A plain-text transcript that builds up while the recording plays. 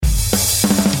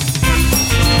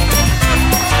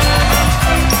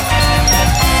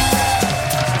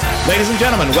Ladies and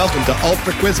gentlemen, welcome to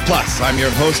Ultra Quiz Plus. I'm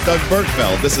your host, Doug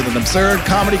Bergfeld. This is an absurd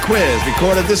comedy quiz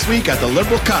recorded this week at the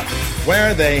Liberal Cup,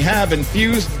 where they have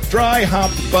infused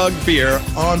dry-hopped bug beer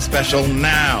on special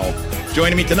now.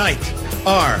 Joining me tonight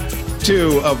are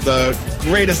two of the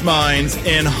greatest minds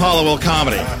in Hollowell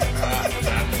comedy,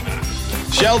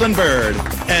 Sheldon Bird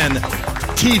and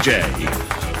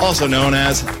TJ, also known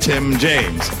as Tim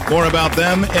James. More about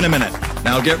them in a minute.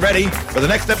 Now get ready for the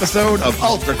next episode of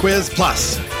Ultra Quiz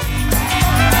Plus.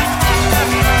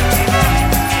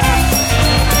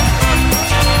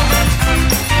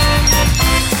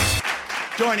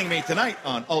 Joining me tonight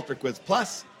on Ultra Quiz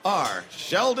Plus are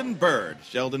Sheldon Bird.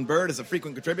 Sheldon Bird is a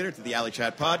frequent contributor to the Alley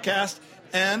Chat podcast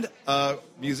and a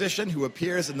musician who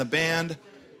appears in the band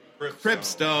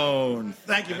Cribstone.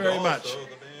 Thank you very much. Also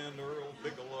the band Earl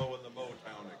Bigelow and the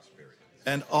Motown Experience.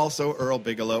 And also Earl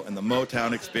Bigelow and the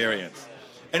Motown Experience.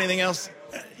 Anything else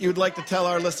you'd like to tell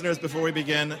our listeners before we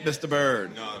begin, Mr.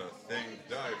 Bird? Not a thing.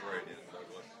 Dive right in,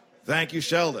 Douglas. Thank you,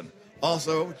 Sheldon.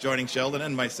 Also, joining Sheldon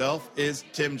and myself is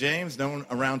Tim James, known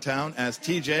around town as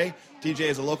TJ. TJ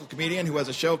is a local comedian who has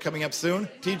a show coming up soon.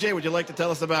 TJ, would you like to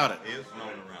tell us about it? He is known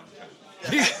around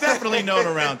town. He's definitely known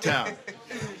around town.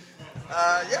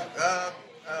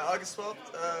 August 12th,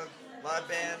 live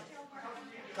band,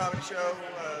 comedy show,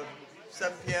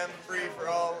 7 p.m., free for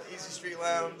all, Easy Street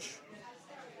Lounge.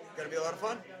 Gonna be a lot of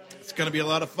fun. It's going to be a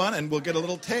lot of fun, and we'll get a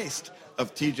little taste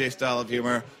of TJ's style of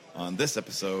humor on this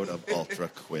episode of Ultra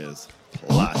Quiz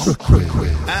Plus.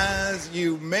 As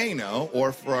you may know,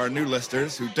 or for our new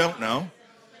listeners who don't know,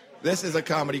 this is a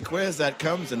comedy quiz that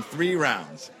comes in 3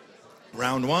 rounds.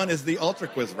 Round 1 is the Ultra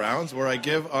Quiz rounds, where I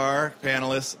give our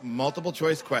panelists multiple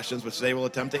choice questions which they will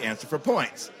attempt to answer for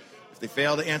points. If they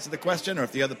fail to answer the question, or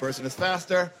if the other person is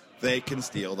faster, they can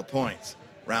steal the points.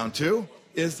 Round 2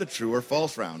 is the true or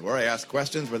false round, where I ask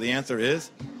questions where the answer is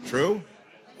true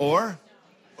or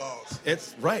False.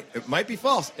 it's right. It might be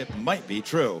false. It might be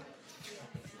true.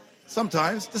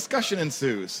 Sometimes discussion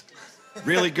ensues.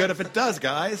 Really good if it does,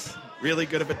 guys. Really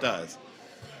good if it does.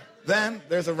 Then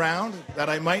there's a round that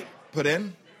I might put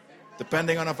in,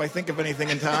 depending on if I think of anything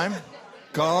in time,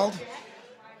 called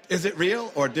Is It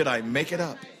Real or Did I Make It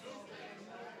Up?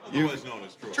 Otherwise known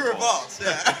as true, True or false,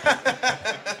 yeah.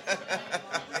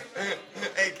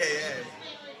 AKA.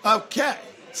 Okay.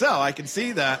 So I can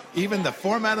see that even the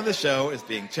format of the show is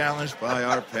being challenged by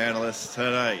our panelists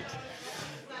tonight.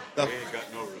 We ain't got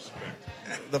no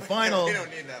respect. The final... We don't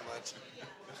need that much.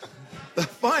 The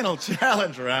final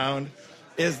challenge round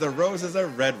is the Roses Are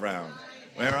Red round,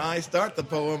 where I start the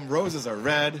poem Roses Are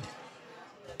Red,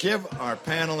 give our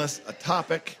panelists a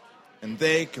topic, and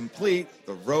they complete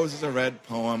the Roses Are Red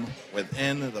poem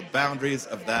within the boundaries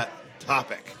of that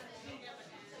topic.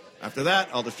 After that,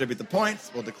 I'll distribute the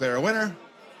points, we'll declare a winner,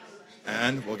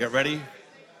 and we'll get ready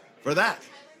for that.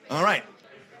 All right,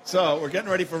 so we're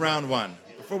getting ready for round 1.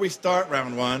 Before we start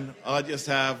round 1, I'll just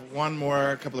have one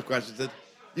more couple of questions.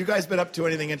 You guys been up to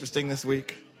anything interesting this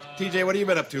week? TJ, what have you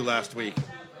been up to last week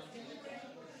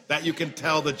that you can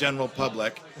tell the general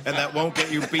public and that won't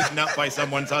get you beaten up by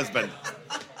someone's husband?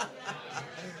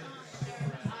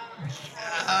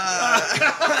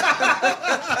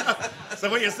 So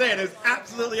what you're saying is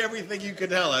absolutely everything you can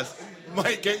tell us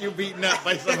might get you beaten up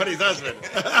by somebody's husband.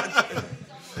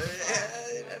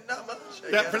 Not much, I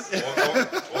Yeah, guess.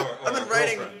 Or I've been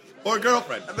writing. or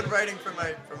girlfriend. I've been writing for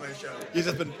my show. You've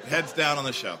just been heads down on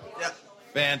the show. Yeah.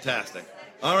 Fantastic.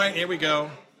 All right, here we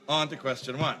go. On to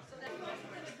question 1.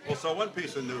 Well, so one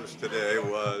piece of news today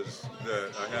was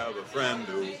that I have a friend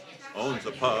who owns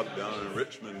a pub down in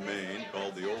Richmond, Maine,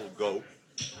 called the Old Goat.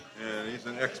 And he's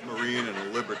an ex-Marine and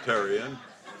a libertarian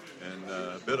and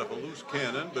a bit of a loose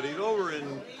cannon, but he's over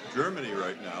in Germany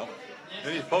right now.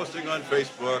 And he's posting on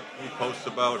Facebook. He posts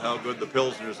about how good the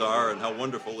Pilsners are and how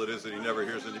wonderful it is that he never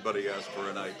hears anybody ask for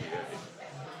an IPA.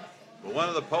 But one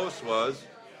of the posts was,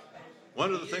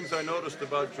 one of the things I noticed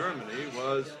about Germany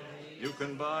was you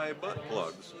can buy butt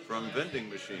plugs from vending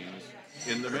machines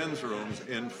in the men's rooms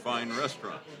in fine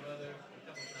restaurants.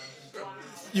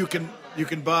 You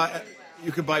can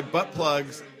buy butt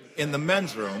plugs in the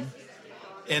men's room.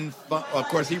 Of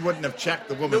course, he wouldn't have checked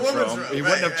the women's room. He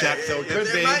wouldn't have checked, so it could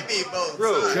be. There might be both.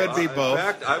 True. Could be both. In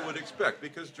fact, I would expect,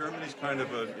 because Germany's kind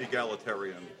of an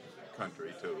egalitarian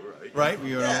country too, right? Right?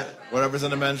 You know, whatever's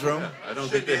in the men's room. Yeah, I don't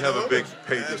think they have a big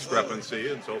pay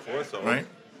discrepancy and so forth. So Right.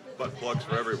 butt plugs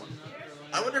for everyone.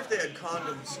 I wonder if they had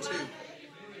condoms too.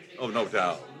 Oh, no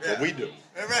doubt. Yeah. Well, we do.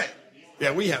 Right.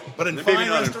 Yeah, we have. But in Maybe fine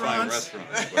not restaurants, in fine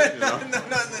restaurants, but, you know. Not in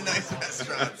the nice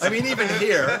restaurants. I mean, even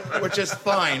here, which is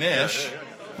fine-ish,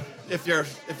 if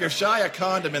you're shy a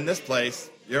condom in this place,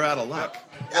 you're out of luck.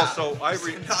 Well, so I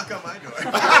knock on my door.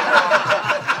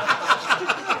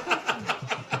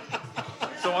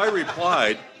 So I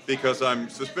replied, because I'm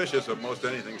suspicious of most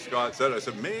anything Scott said. I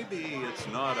said, maybe it's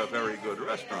not a very good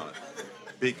restaurant.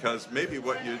 Because maybe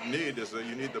what you need is that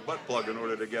you need the butt plug in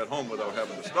order to get home without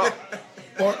having to stop.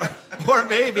 Or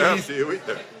maybe After you eat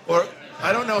there. or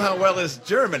I don't know how well his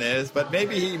German is, but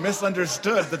maybe he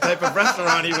misunderstood the type of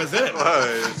restaurant he was in.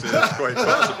 It's quite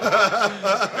possible.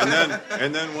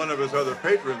 And then one of his other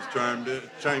patrons chimed in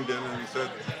and said,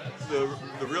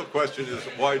 the real question is,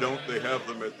 why don't they have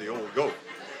them at the Old Goat?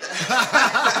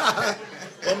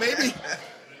 Well, maybe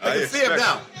I can see him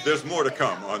now. There's more to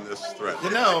come on this thread. You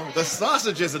know, the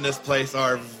sausages in this place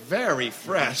are very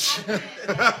fresh.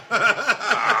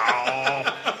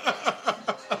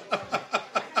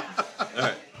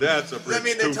 That's a Does bridge that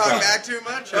mean they too talk far. back too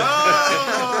much?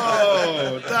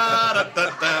 Oh, da, da, da,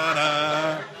 da,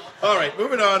 da. All right,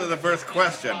 moving on to the first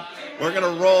question. We're going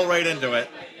to roll right into it.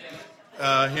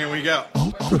 Here we go.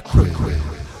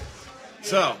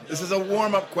 So, this is a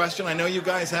warm-up question. I know you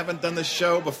guys haven't done the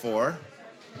show before,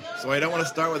 so I don't want to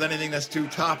start with anything that's too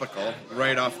topical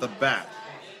right off the bat.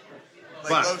 Like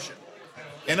But- lotion.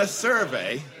 In a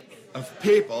survey of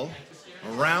people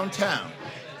around town,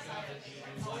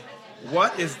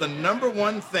 what is the number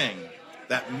one thing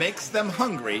that makes them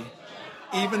hungry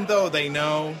even though they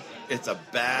know it's a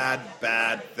bad,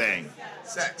 bad thing?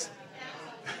 Sex.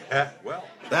 Well,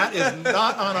 That is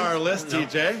not on our list,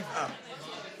 TJ.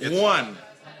 One,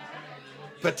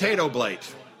 potato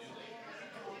blight.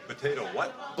 potato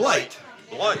what? Blight.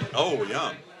 Blight. Oh,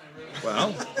 yum.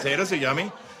 Well, potatoes are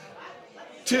yummy.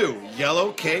 Two,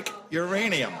 yellow cake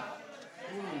uranium.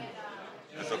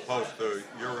 As opposed to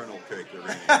urinal cake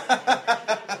uranium.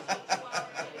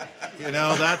 You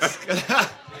know, that's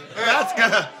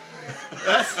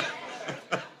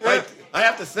like, I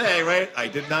have to say, right, I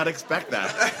did not expect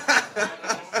that.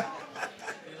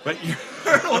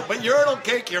 But urinal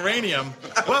cake uranium,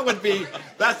 what would be,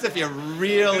 that's if you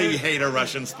really hate a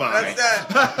Russian spy.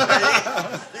 That's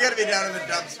that. You gotta be down in the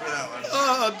dumps for that one.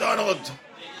 Oh, Donald,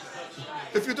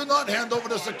 if you do not hand over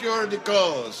the security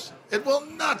codes, it will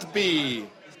not be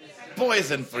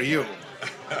poison for you.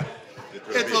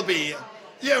 It will be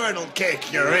urinal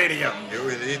cake uranium. You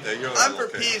will eat the urinal I'm for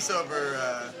cake. peace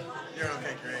over urinal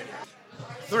cake uranium.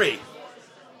 3,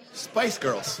 Spice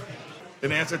Girls.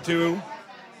 In answer to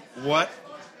what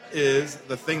is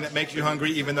the thing that makes you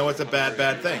hungry even though it's a bad,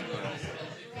 bad thing?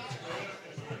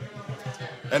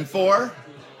 And 4,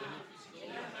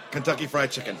 Kentucky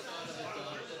Fried Chicken.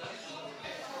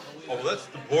 Oh, that's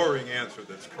the boring answer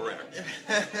that's correct.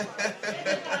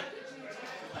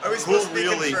 Are we Who supposed to be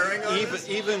really, conferring on this?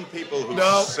 even people who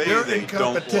No, say you're they in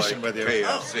don't competition like with you.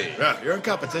 KFC, Yeah, you're in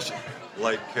competition.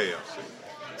 like KFC.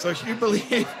 So you believe...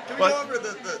 Can we what- go over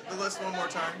the list one more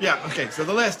time? Yeah, okay, so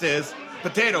the list is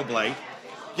potato blight,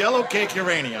 yellow cake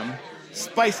uranium,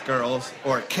 Spice Girls,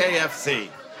 or KFC.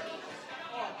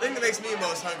 The thing that makes me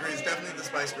most hungry is definitely the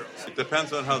Spice Girls. It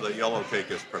depends on how the yellow cake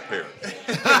is prepared. So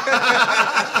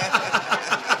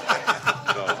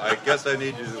I guess I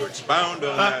need you to expound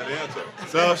on that answer.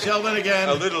 So Sheldon again,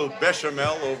 A little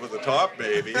bechamel over the top,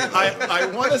 maybe. I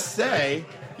want to say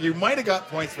you might have got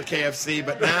points for KFC,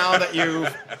 but now that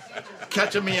you've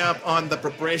catching me up on the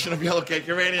preparation of yellow cake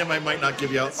uranium, I might not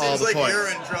give you all Seems the like points. you're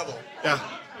in trouble. Yeah,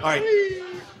 all right.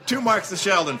 2 marks to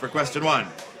Sheldon for question 1.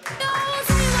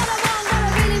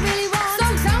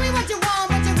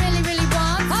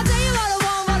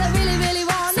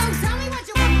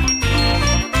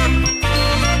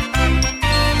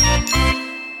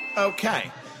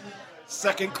 Okay.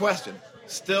 Second question.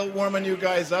 Still warming you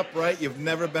guys up, right? You've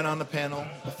never been on the panel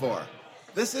before.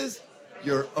 This is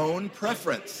your own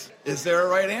preference. Is there a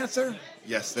right answer?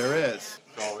 Yes, there is.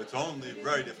 So it's only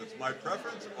right if it's my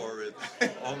preference, or it's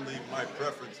only my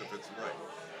preference if it's right?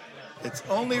 It's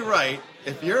only right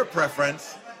if your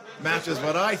preference matches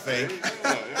what I think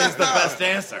is the best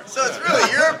answer. So it's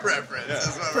really your preference.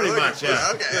 Is what Pretty we're looking much, for.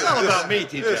 yeah. Okay. It's all about me,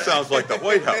 TJ. This sounds like the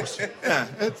White House. Yeah,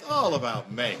 it's all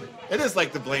about me. It is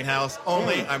like the Blaine House,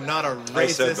 only I'm not a I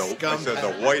said racist the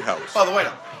scum. White House. Oh, the White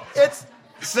House. It's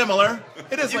similar.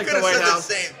 It is You like the could've White said the House,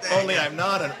 same thing. only I'm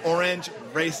not an orange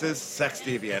racist sex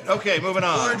deviant. Okay, moving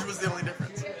on. Orange was the only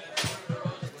difference.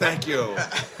 Thank you.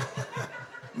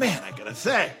 Man, I gotta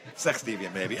say, sex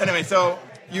deviant maybe. Anyway, so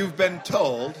you've been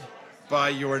told by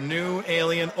your new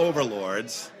alien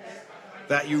overlords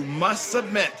that you must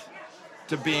submit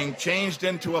to being changed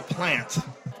into a plant.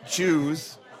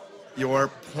 Choose your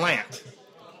plant.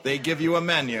 They give you a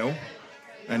menu,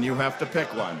 and you have to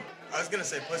pick one. I was gonna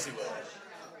say Pussy Willow.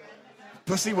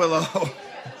 Pussy Willow,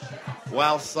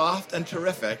 while soft and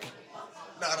terrific,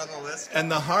 Not on the list. and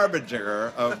the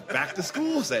harbinger of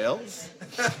back-to-school sales,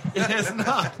 it is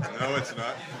not No, it's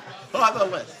not. on the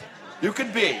list. You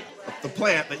could be, the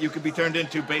plant that you could be turned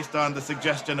into based on the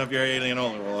suggestion of your alien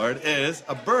overlord is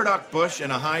a burdock bush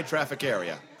in a high-traffic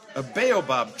area, a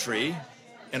baobab tree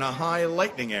in a high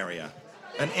lightning area,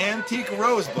 an antique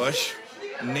rose bush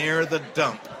near the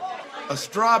dump, a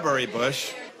strawberry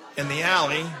bush in the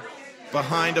alley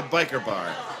behind a biker bar.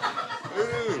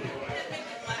 Ooh.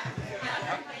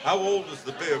 How old is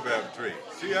the baobab tree?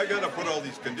 See, I gotta put all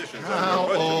these conditions on How my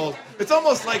budget. old? It's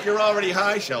almost like you're already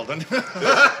high, Sheldon. There's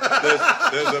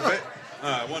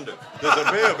I wonder. There's a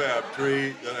baobab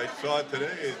tree that I saw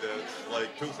today that's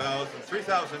like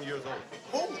 3,000 years old.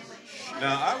 Holy shit.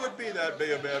 Now, I would be that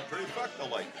baobab tree. Fuck the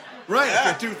light. Right,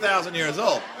 Yeah. if you're 2,000 years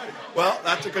old. Well,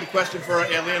 that's a good question for our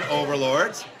alien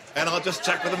overlords, and I'll just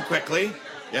check with them quickly.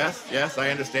 Yes, I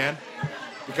understand.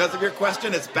 Because of your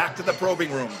question, it's back to the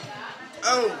probing room.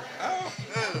 Oh. Oh.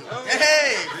 Oh.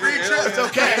 Hey, free The trip. It's alien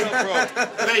okay.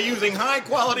 probe. They're using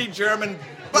high-quality German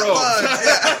Butt probes. plugs,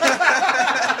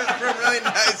 yeah. From really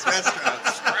nice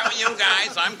restaurants. Screw you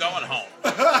guys, I'm going home.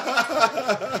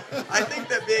 I think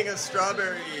that being a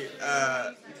strawberry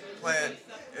plant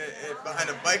behind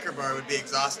a biker bar would be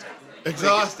exhausting.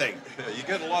 Exhausting. Yeah, you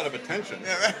get a lot of attention.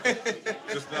 Yeah, right?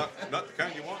 Just not the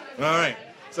kind you want. All right.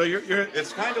 So you're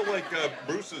It's kind of like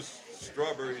Bruce's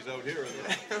strawberries out here.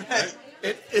 Right.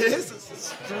 it is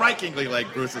strikingly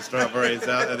like Bruce's strawberries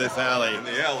out of this alley. In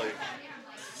the alley.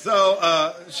 So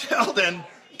Sheldon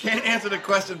can't answer the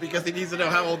question because he needs to know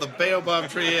how old the baobab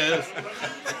tree is.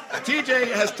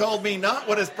 TJ has told me not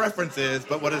what his preference is,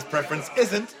 but what his preference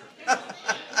isn't.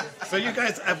 So you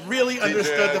guys have really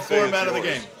understood TJ, the I'd say format it's of the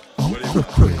yours. game. What do you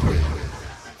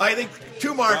want? I think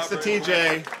 2 marks to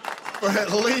Strawberry. TJ for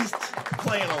at least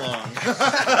playing along.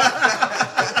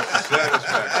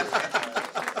 Satisfaction.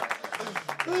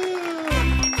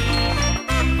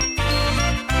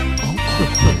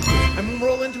 And we'll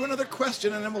roll into another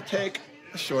question, and then we'll take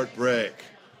a short break.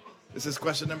 This is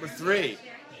question number 3.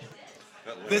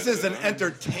 This is an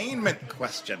entertainment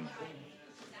question.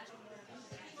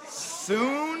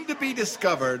 Soon to be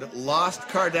discovered Lost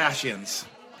Kardashians.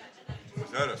 Is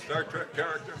that a Star Trek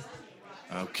character?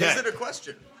 Okay. Is it a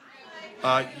question?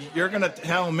 You're going to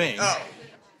tell me Oh.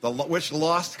 which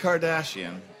Lost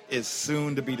Kardashian is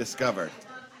soon to be discovered.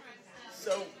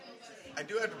 So, I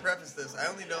do have to preface this. I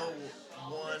only know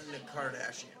one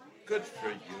Kardashian. Good for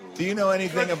you. Do you know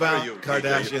anything Good for about you, TJ.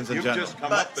 Kardashians in You've general? just come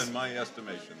Butts. up in my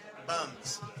estimation.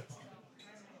 Bums.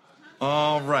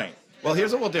 All right. Well,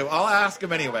 here's what we'll do. I'll ask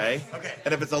him anyway. Okay.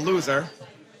 And if it's a loser,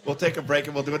 we'll take a break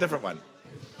and we'll do a different one.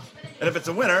 And if it's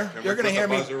a winner, Can you're we going to put hear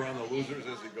the me. buzzer on the losers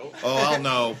as he goes? Oh, I'll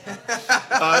know.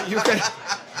 You can.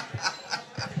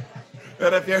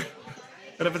 And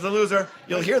if it's a loser,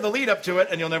 you'll hear the lead up to it,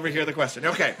 and you'll never hear the question.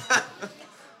 Okay.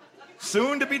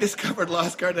 Soon to be discovered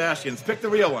Lost Kardashians. Pick the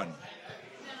real one.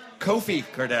 Kofi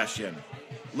Kardashian,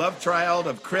 love child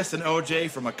of Chris and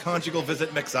OJ from a conjugal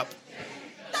visit mix-up.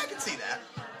 I can see that.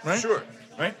 Right? Sure.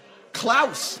 Right.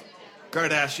 Klaus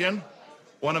Kardashian,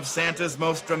 one of Santa's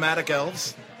most dramatic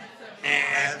elves.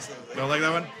 Absolutely. Don't like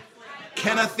that one?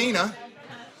 Kennethina,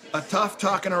 a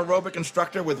tough-talking aerobic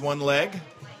instructor with one leg.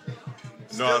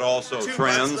 Not also Two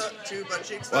trans. butts, two butt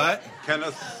cheeks. What?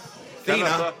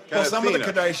 Thina. Well, some of the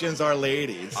Kennethina. Kardashians are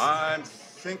ladies. I'm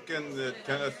thinking that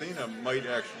Kennethina might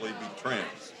actually be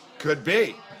trans. Could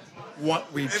be.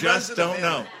 What we It runs just in the don't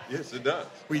know. family. Yes, it does.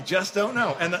 We just don't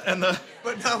know. And the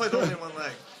But not with only one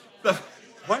leg.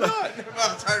 Why not?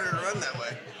 Well, it's harder to run that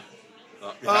way.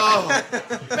 oh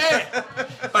man!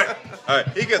 All right, All right,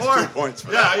 he gets 2 points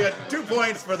for yeah, that. I got 2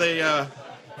 points for the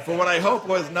for what I hope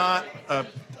was not.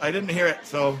 I didn't hear it,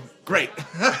 so great. 4.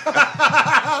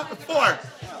 Well,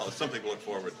 it's something to look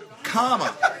forward to. Kama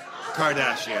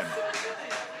Kardashian.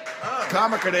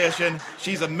 Kama Kardashian.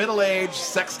 She's a middle-aged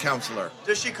sex counselor.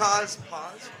 Does she cause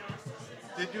pause?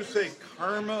 Did you say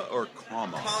karma or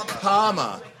comma?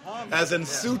 Comma. Kama, as in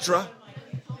sutra.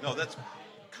 No, that's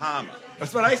comma.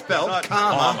 That's what I spelled. Not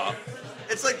Kama. comma.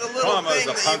 It's like the little Comma is thing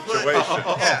a that you put.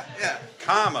 punctuation. Yeah.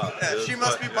 Comma. Yeah, is she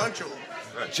must what- be punctual.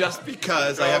 Right. Just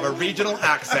because I have a regional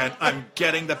accent, I'm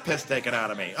getting the piss taken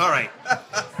out of me. All right.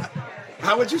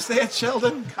 How would you say it,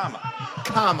 Sheldon? Comma.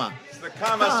 Kama. It's the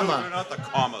Kama Comma. Sutra, not the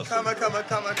comma Comma,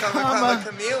 Sutra. comma,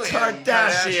 chameleon.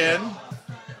 Kardashian.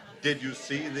 Did you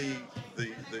see the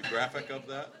graphic of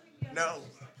that? No.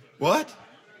 What?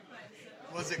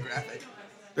 Was it graphic?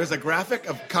 There's a graphic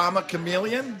of Kama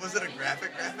Chameleon? Was it a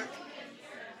graphic?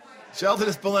 Sheldon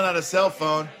is pulling out a cell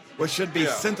phone, which should be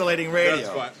Yeah. scintillating radio. That's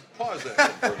fine. Pause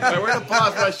that. All right, we're going to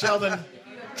pause while Sheldon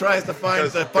tries to find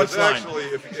the Because punchline. actually,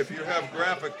 if you have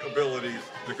graphic abilities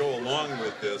to go along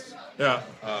with this, Yeah.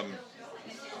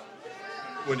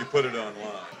 when you put it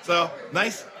online. So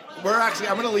nice. I'm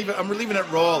gonna leave it. I'm leaving it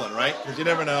rolling, right? Because you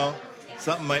never know,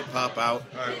 something might pop out.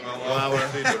 All right, well, While I'll we're-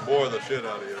 proceed to bore the shit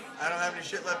out of you. I don't have any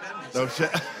shit left in me. No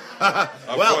shit.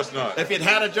 Of Well, course not. if you'd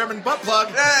had a German butt plug,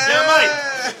 you Hey! might.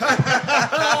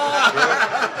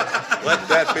 Let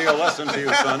that be a lesson to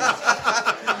you, son.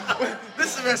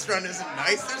 This restaurant isn't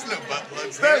nice. There's no butt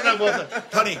plugs There's here. no bullshit.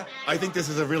 Honey, I think this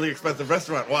is a really expensive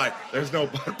restaurant. Why? There's no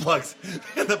butt plugs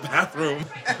in the bathroom.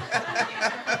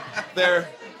 There.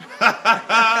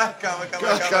 Come.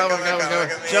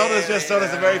 Sheldon's just showed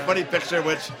us a very funny picture,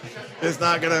 which is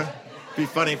not going to be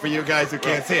funny for you guys who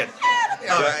can't see it.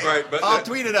 All That's right, but I'll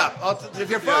tweet it up. If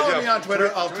you're following me on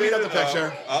Twitter, I'll tweet up the it out.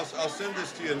 picture. I'll send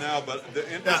this to you now, but the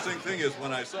interesting thing is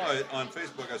when I saw it on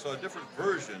Facebook, I saw a different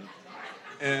version,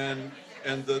 and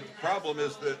the problem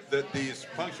is that these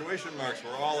punctuation marks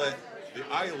were all at the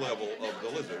eye level of the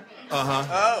lizard,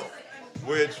 Oh.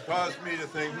 which caused me to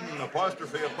think,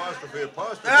 apostrophe,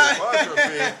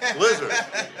 lizard.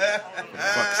 For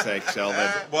fuck's sake, Sheldon.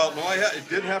 Well, no, I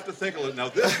did have to think a little. Now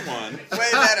this one, Way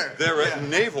better. they're at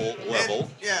navel level.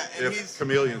 And if he's-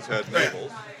 chameleons had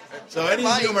navels, So any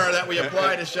humor that we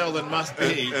apply to Sheldon must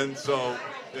be and so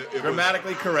it was.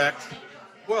 grammatically correct.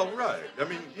 Well, right. I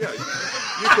mean, yeah, you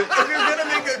can. If you're gonna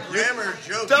make a grammar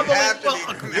joke, Double you have to well,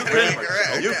 be you grammatically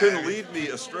correct. You can lead me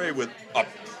astray with a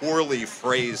poorly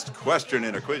phrased question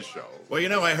in a quiz show. Well, you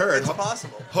know, I heard It's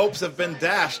possible. hopes have been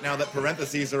dashed now that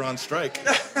parentheses are on strike.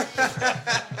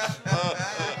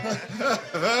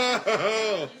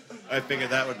 I figured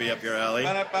that would be up your alley.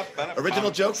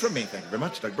 Original joke from me. Thank you very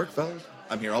much, Doug Berkfeld.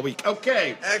 I'm here all week.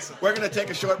 Okay. Excellent. We're going to take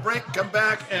a short break, come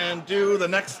back, and do the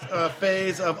next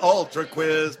phase of Ultra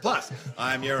Quiz Plus.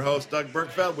 I'm your host, Doug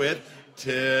Berkfeld, with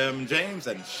Tim James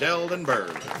and Sheldon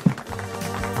Berg.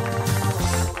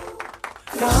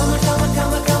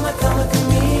 Come a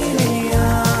chameleon.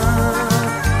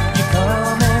 You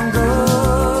come and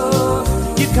go.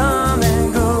 You come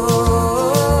and go.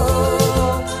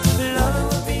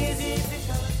 Love is easy.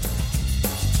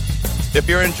 If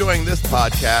you're enjoying this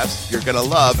podcast, you're going to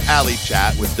love Alley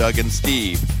Chat with Doug and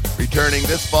Steve, returning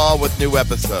this fall with new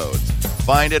episodes.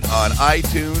 Find it on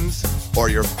iTunes or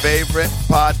your favorite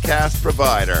podcast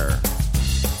provider.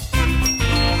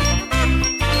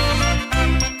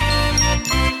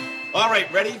 All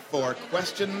right, ready for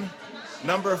question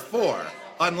number 4.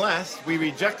 Unless we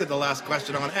rejected the last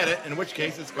question on edit, in which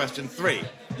case it's question 3.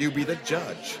 You be the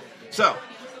judge. So,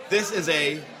 this is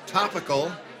a topical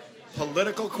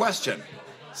political question.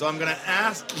 So I'm going to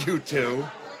ask you two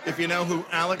if you know who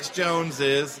Alex Jones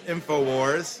is,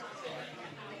 InfoWars.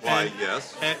 Why,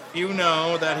 yes. And you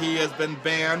know that he has been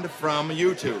banned from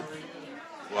YouTube.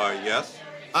 Why, yes.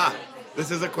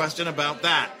 This is a question about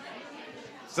that.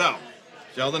 So,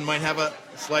 Sheldon might have a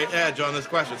slight edge on this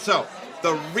question. So,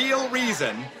 the real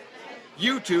reason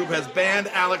YouTube has banned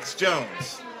Alex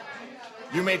Jones.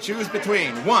 You may choose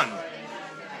between 1,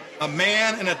 a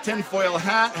man in a tinfoil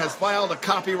hat has filed a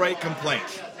copyright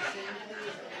complaint.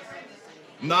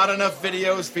 Not enough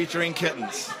videos featuring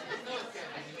kittens.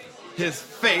 His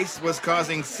face was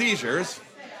causing seizures.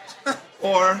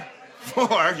 Or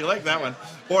 4, you like that one,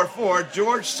 or 4,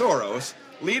 George Soros,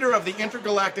 leader of the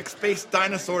Intergalactic Space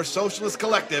Dinosaur Socialist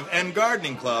Collective and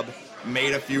Gardening Club,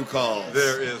 made a few calls.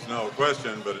 There is no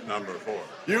question, but at number 4.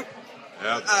 You,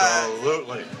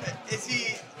 Absolutely. Is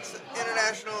he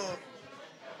international?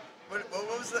 What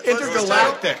was the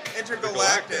Intergalactic.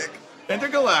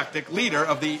 Intergalactic. leader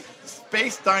of the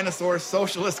Space Dinosaur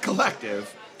Socialist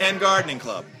Collective and Gardening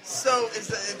Club. So is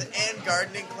the and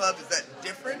gardening club, is that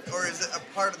different or is it a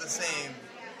part of the same?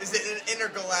 Is it an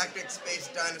intergalactic space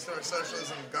dinosaur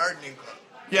socialism gardening club?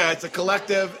 Yeah, it's a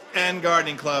collective and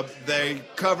gardening club. They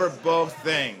cover both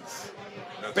things.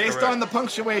 That's Based correct. on the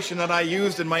punctuation that I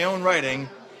used in my own writing,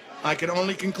 I can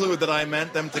only conclude that I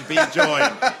meant them to be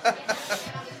joined.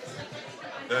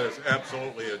 That is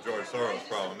absolutely a George Soros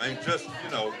problem. And just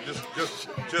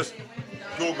just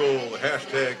Google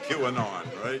hashtag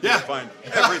QAnon, right? Yeah. You'll find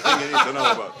everything you need to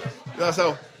know about this.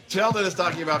 So Sheldon is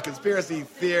talking about conspiracy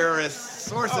theorists,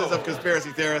 sources of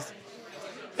conspiracy theorists.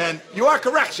 And you are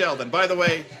correct, Sheldon. By the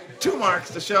way, 2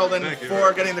 marks to Sheldon Thank you for very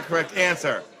much. getting the correct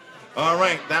answer. All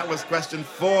right, that was question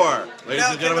 4. Ladies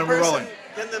and gentlemen, we're rolling.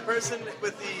 Can the person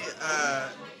with the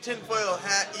tinfoil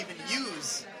hat even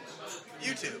use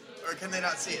YouTube, or can they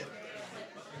not see it?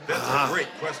 That's a great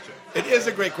question. It is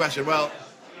a great question. Well,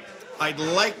 I'd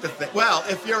like to think, well,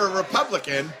 if you're a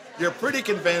Republican, you're pretty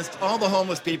convinced all the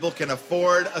homeless people can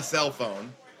afford a cell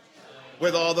phone.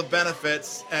 with all the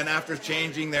benefits, and after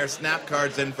changing their snap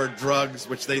cards in for drugs,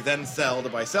 which they then sell to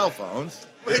buy cell phones.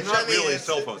 They're Which, not I mean, really it's-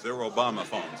 cell phones. They're Obama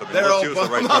phones. I mean, They're let's use the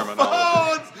right Obama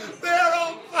terminology. phones! They're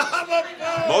Obama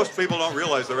phones! Most people don't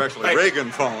realize they're actually Right.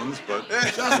 Reagan phones, but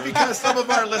Just because some of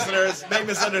our listeners may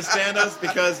misunderstand us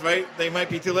because, right, they might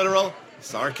be too literal,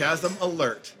 sarcasm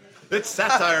alert. It's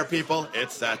satire, people.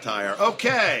 It's satire.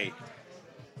 Okay.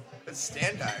 It's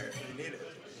stand tire if you need it.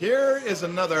 Here is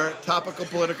another topical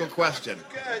political question.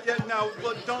 yeah, now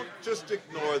look, don't just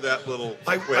ignore that little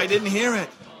I quip. didn't hear it.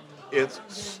 It's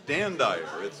standire.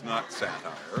 It's not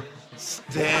satire.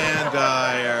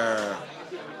 Standire.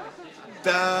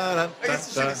 Da, da, I guess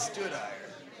it should da, be stood ire.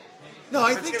 No,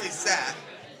 I It's gonna be think sat.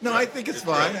 no, I think it's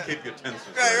fine. Keep your tenses.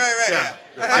 Right. Yeah.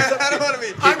 Yeah. I don't want to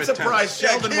be. I'm it surprised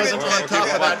tense. Sheldon Yeah, keep wasn't it on tense. top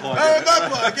Keep of it that. butt Oh, butt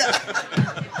plug. Yeah.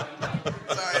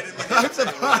 Sorry, I didn't mean to. I'm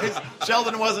surprised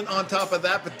Sheldon wasn't on top of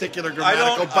that particular I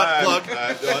grammatical don't. butt plug.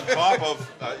 On top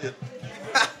of it,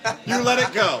 You let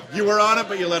it go. You were on it,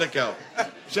 but you let it go.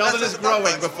 Sheldon That's is what the butt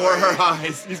growing plug's before for. her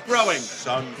eyes. He's growing.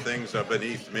 some things are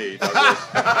beneath me. Douglas.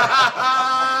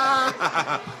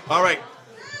 All right.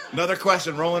 Another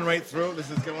question, rolling right through. This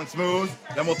is going smooth.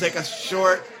 Then we'll take a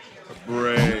short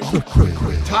break.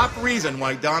 Top reason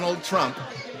why Donald Trump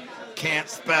can't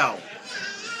spell.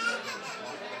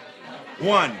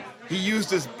 1. He used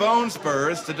his bone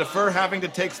spurs to defer having to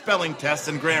take spelling tests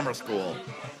in grammar school.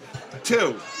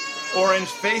 2. Orange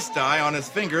face dye on his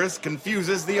fingers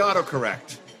confuses the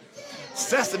autocorrect.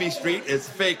 Sesame Street is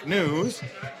fake news,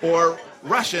 or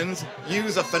Russians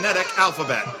use a phonetic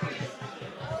alphabet.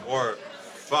 Or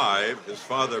 5, his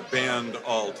father banned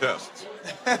all tests.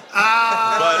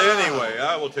 Ah, But anyway,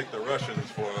 I will take the Russians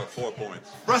for 4 points.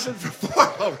 Russians for 4.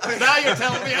 Oh, now you're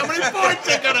telling me how many points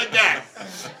you're gonna get.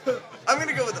 I'm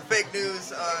gonna go with the fake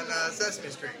news on Sesame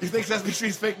Street. You think Sesame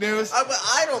Street's fake news?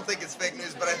 I don't think it's fake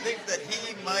news, but I think that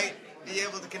he might be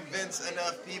able to convince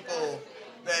enough people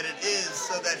that it is,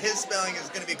 so that his spelling is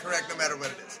going to be correct no matter what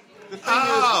it is. The thing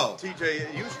Oh. is, TJ,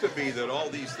 it used to be that all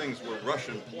these things were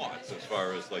Russian plots as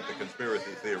far as like the conspiracy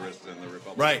theorists in the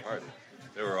Republican Right. Party.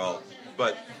 They were all,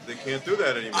 but they can't do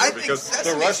that anymore I think because the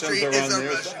Sesame Russians Street are is on a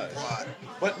their Russian side. plot.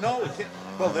 But no, it can't.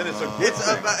 Well, then it's a good It's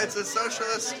thing. it's a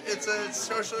socialist. It's a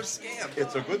socialist scam.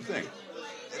 It's a good thing.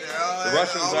 They're The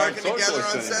Russians all aren't working together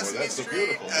on socialists anymore. Sesame That's the Street.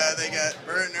 beautiful thing. They got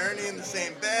Bert and Ernie in the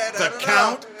same bed. I The don't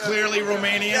Count, know. clearly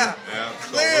Romanian. Yeah.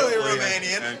 Clearly Absolutely.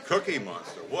 Romanian. And Cookie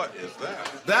Monster. What is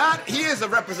that? That he is a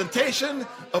representation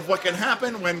of what can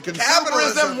happen when consumerism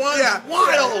Capitalism. runs Yeah.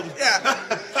 wild.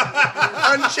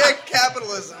 Yeah. Unchecked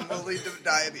capitalism will lead to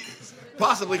diabetes.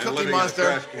 Possibly And Cookie living in a Monster.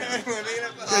 trash can.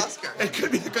 Oscar. It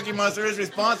could be the Cookie Monster is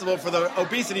responsible for the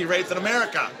obesity rates in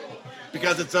America.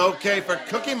 Because it's okay for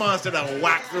Cookie Monster to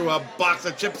whack through a box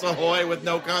of Chips Ahoy with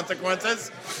no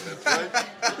consequences.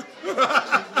 All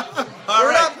We're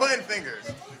right. not pointing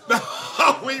fingers. No,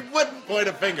 we wouldn't point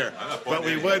a finger, I'm not but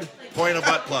pointing we would point a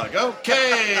butt plug.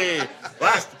 Okay.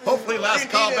 Hopefully last You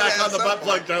call need it back at on the some butt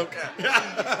plug point. joke. No,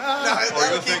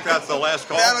 Oh, you think that's the last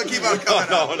call? that'll keep on coming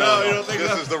no, up. no, you don't think Oh,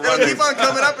 This so? is the It'll running. keep on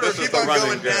coming up, or This it'll is keep the on running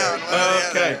going gag. down. One or the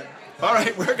Okay. other. All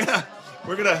right,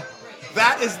 we're gonna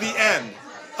that is the end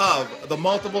of the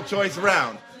multiple choice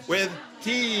round with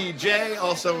TJ,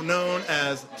 also known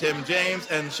as Tim James,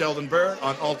 and Sheldon Bird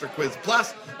on Ultra Quiz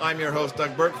Plus. I'm your host,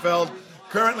 Doug Berkfeld.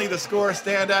 Currently, the scores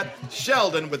stand at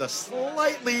Sheldon with a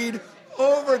slight lead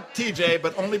over TJ,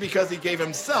 but only because he gave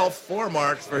himself 4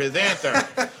 marks for his answer.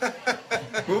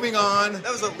 Moving on,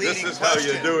 That was a This leading is how you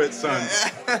question. do it, son.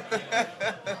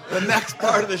 the next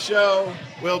part of the show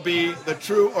will be the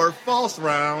true or false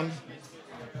round,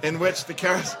 in which the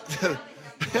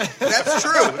That's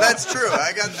true. That's true.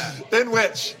 I got that. in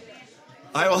which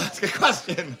I will ask a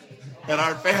question, and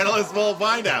our panelists will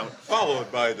find out.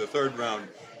 Followed by the third round.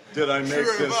 Did I make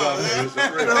True or this up? false? Or is it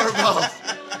True real? or false?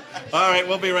 All right,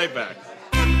 we'll be right back.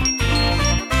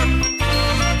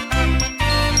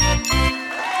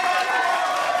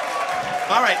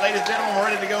 All right, ladies and gentlemen, we're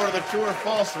ready to go to the true or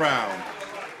false round.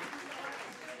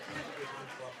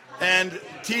 And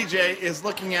TJ is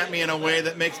looking at me in a way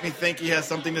that makes me think he has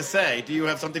something to say. Do you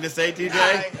have something to say, TJ?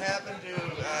 I happen to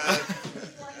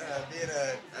be in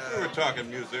a. We were talking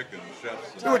music and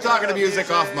chefs. We were talking to music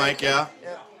off mic, yeah.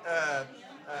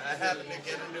 I happened to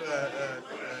get into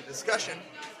a discussion,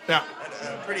 Yeah.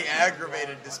 a pretty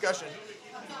aggravated discussion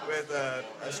with a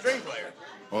string player.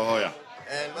 Oh, yeah.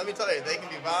 And let me tell you, they can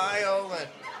be violent.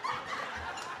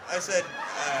 I said,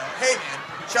 hey man,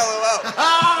 cello out.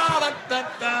 Ah, da, da,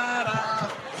 da,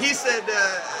 da. He said,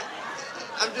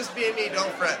 I'm just being me,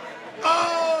 don't fret.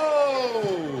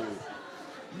 Oh,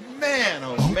 man,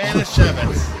 oh, man, of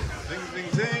Shevitz. Zing,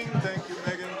 zing, zing. Thank you,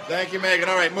 Megan. Thank you, Megan.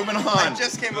 All right, moving I on.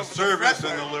 just came The up with service the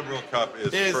in the Liberal Cup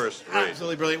is Is first rate.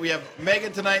 absolutely brilliant. We have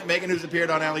Megan tonight. Megan, who's appeared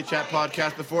on Alley Chat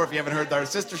podcast before. If you haven't heard our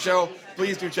sister show,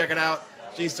 please do check it out.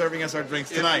 She's serving us our drinks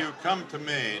tonight. If you come to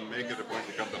Maine, make it a point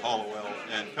to come to Hollowell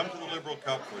and come to the Liberal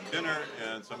Cup for dinner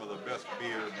and some of the best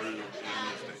beer brewed in the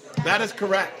state. That is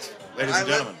correct, ladies and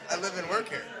gentlemen. I live and work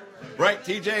here. Right,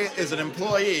 TJ is an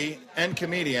employee and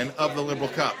comedian of the Liberal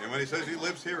Cup. And when he says he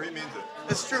lives here, he means it.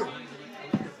 It's true.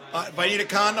 If I need a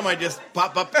condom, I just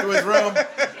pop up to his room.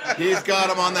 He's got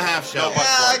them on the half shelf. Yeah,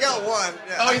 I got one.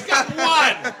 Yeah. Oh, he's got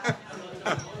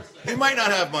one! He might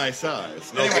not have my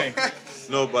size. No, Anyway.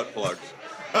 no butt plugs.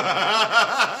 You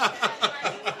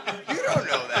don't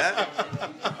know that.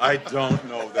 I don't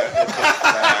know that. It's a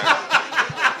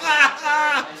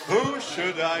fact. Who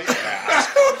should I ask?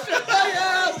 Who should I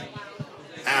ask?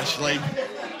 Ashley.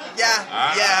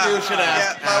 Yeah. You should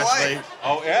ask Yeah, my Ashley. wife.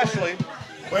 Oh, Ashley.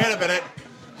 Wait a minute.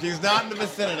 She's not in the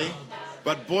vicinity,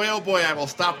 but boy, oh boy, I will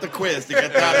stop the quiz to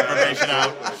get that information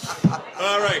out.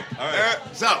 All right.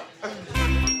 So,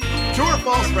 true or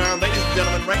false round, ladies and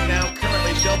gentlemen. Right now,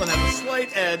 currently, Sheldon has a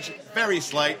slight edge, very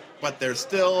slight, but there's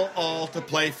still all to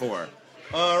play for.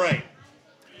 All right.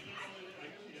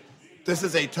 This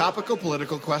is a topical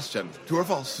political question. True or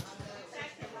false?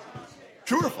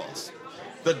 True or false?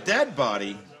 The dead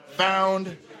body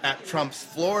found at Trump's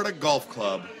Florida golf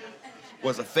club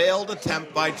was a failed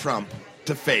attempt by Trump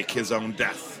to fake his own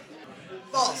death.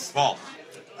 False. False.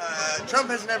 Trump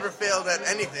has never failed at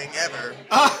anything ever in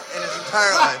his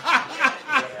entire life.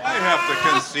 I have to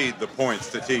concede the points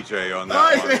to TJ on that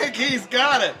I one. think he's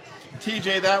got it.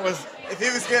 TJ, that was... If he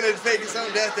was going to fake his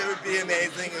own death, it would be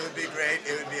amazing. It would be great.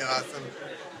 It would be awesome.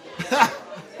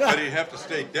 But he'd have to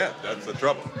stay dead. That's the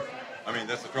trouble. I mean,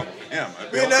 that's the trouble for him.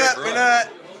 I'd be We're okay not. for We're us.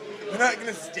 not. We're not going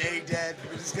to stay dead.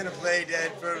 We're just going to play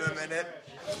dead for a minute.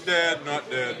 Dead, not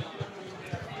dead.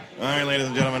 All right, ladies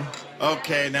and gentlemen.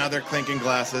 Okay, now they're clinking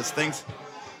glasses. Things...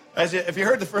 if you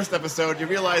heard the first episode, you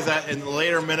realize that in the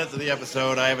later minutes of the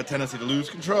episode, I have a tendency to lose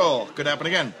control. Could happen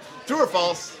again. True or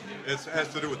false? It has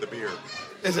to do with the beer.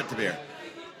 Is it the beer?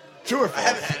 True or I false?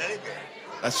 haven't had any beer.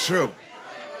 That's true.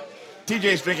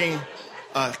 TJ's drinking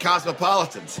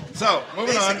Cosmopolitans. So,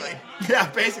 moving Basically. on. Yeah,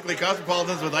 basically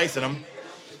Cosmopolitans with ice in them.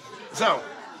 So,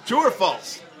 true or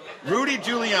false? Rudy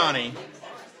Giuliani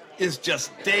is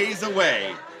just days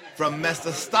away from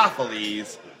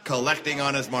Mephistopheles collecting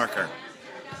on his marker.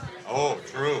 Oh,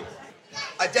 true.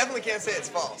 I definitely can't say it's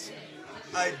false.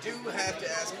 I do have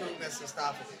to ask who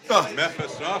Mephistopheles is. Oh,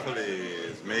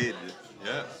 Mephistopheles made,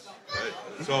 yes.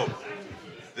 Right. So,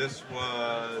 this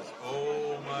was,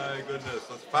 oh my goodness,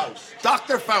 that's Faust.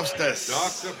 Dr. Faustus.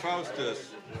 Dr. Faustus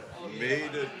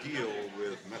made a deal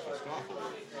with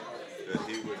Mephistopheles that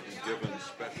he would be given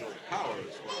special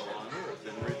powers while on Earth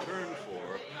in return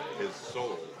for his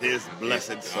soul. His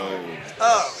blessed soul.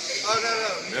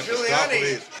 Oh no. Giuliani.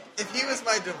 Mephistopheles. If he was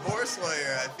my divorce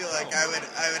lawyer, I feel like I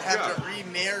would have to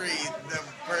remarry the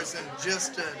person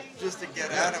just to get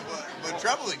out of what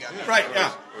trouble he got. Right,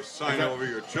 yeah. Or sign over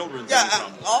your children's Yeah,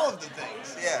 income. all of the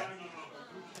things. Yeah.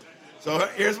 So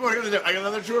here's what we're going to do. I got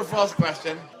another true or false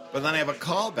question, but then I have a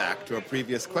callback to a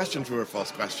previous question, true or false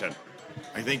question.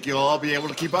 I think you'll all be able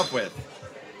to keep up with.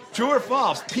 True or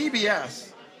false,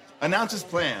 PBS announces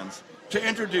plans to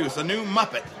introduce a new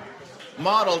Muppet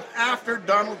modeled after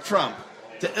Donald Trump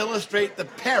to illustrate the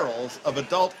perils of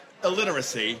adult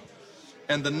illiteracy,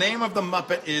 and the name of the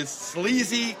Muppet is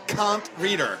Sleazy Kant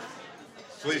Reader.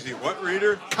 Sleazy what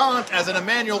reader? Kant as in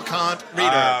Immanuel Kant Reader.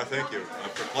 Ah, thank you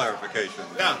for clarification.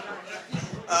 Yeah.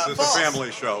 This is False. a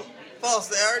family show. False.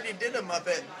 They already did a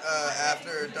Muppet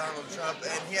after Donald Trump,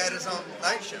 and he had his own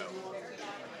night show.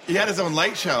 He had his own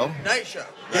light show. Night show.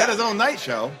 He had his own night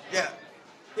show. Yeah.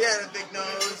 He had a big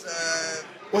nose.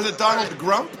 Was it Donald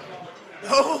Grump?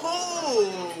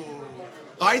 Oh,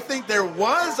 I think there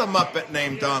was a Muppet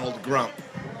named Donald Grump.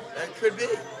 that could be.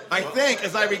 I think,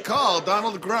 as I recall,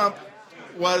 Donald Grump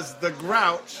was the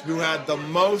Grouch who had the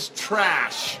most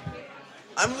trash.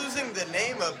 I'm losing the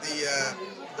name of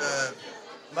the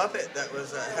Muppet that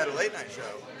was had a late night show.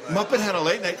 Muppet had a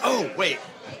late night. Oh, wait.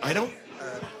 I don't...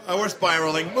 we're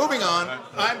spiraling. Moving on.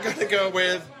 I'm going to go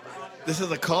with... This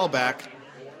is a callback.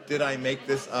 Did I make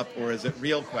this up or is it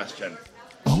real question?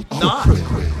 Not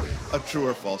a true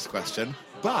or false question,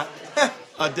 but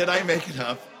did I make it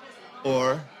up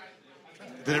or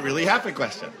did it really happen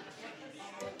question?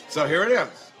 So here it is.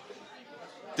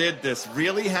 Did this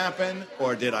really happen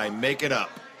or did I make it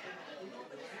up?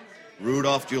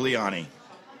 Rudolph Giuliani.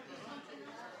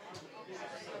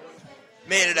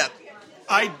 Made it up.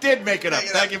 I did make it up. Make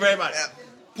it Thank up. you very much. Yeah.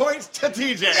 Points to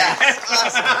TJ. Yes,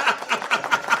 awesome.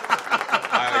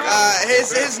 I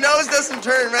His nose doesn't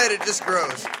turn red; it just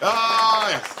grows. Oh,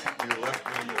 yes. You left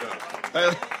me in the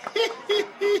dust.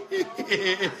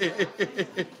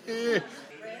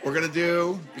 We're gonna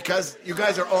do, because you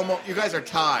guys are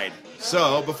tied.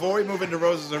 So before we move into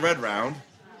Roses Are Red round,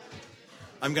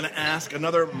 I'm gonna ask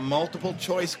another multiple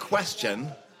choice question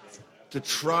to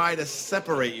try to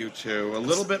separate you two a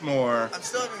little bit more. I'm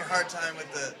still having a hard time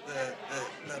with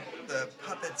the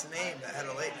puppet's name that had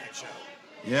a late night show.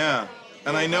 Yeah.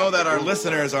 And I know that our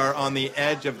listeners are on the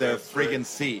edge of their friggin'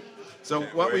 seat. So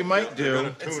what we might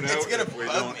do, It's Tune gonna out if we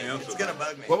bug don't me. answer It's gonna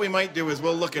bug me. what we might do is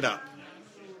we'll look it up.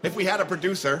 If we had a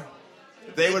producer,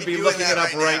 they They'd would be be doing looking that it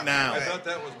up right right now. now. I thought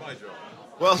that was my job.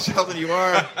 Well, Sheldon,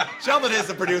 Sheldon is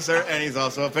the producer, and he's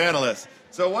also a panelist.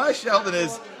 So while Sheldon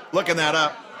is looking that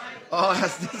up, I'll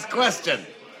ask this question.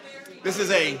 This is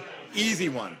a easy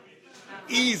one.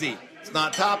 Easy. It's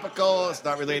not topical. It's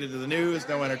not related to the news,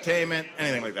 no entertainment,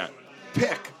 anything like that.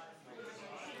 Pick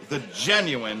the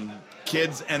genuine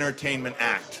kids' entertainment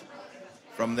act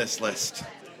from this list.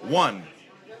 1.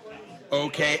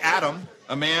 OK Adam,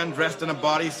 a man dressed in a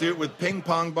bodysuit with ping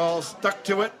pong balls stuck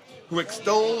to it, who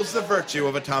extols the virtue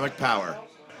of atomic power.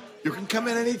 You can come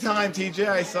in anytime, TJ.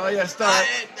 I saw you start.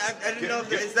 I didn't know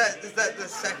if is that the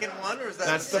second one or is that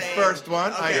That's the the same? first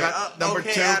one. I got number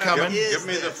 2 Adam, coming. is Give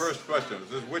me the this? first question.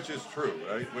 This is which is true,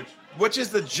 right? Which is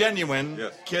the genuine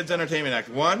Yes. kids' entertainment act?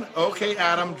 1, OK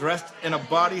Adam dressed in a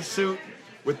bodysuit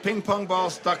with ping pong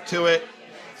balls stuck to it,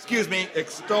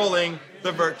 extolling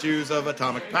the virtues of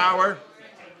atomic power.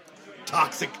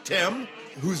 Toxic Tim,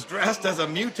 who's dressed as a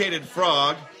mutated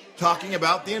frog, talking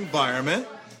about the environment.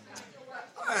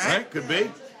 Right, could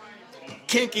be.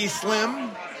 Kinky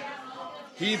Slim,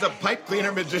 he's a pipe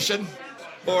cleaner magician.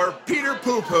 Or Peter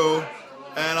Poo Poo,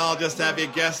 and I'll just have you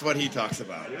guess what he talks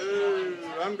about.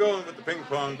 I'm going with the ping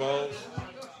pong balls.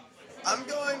 I'm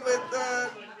going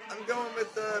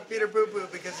with Peter Poo Poo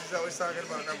because he's always talking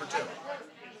about number 2.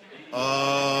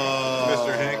 Oh.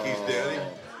 Mr. Hankey's daddy.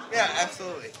 Yeah,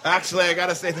 absolutely. Actually, I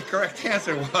gotta say the correct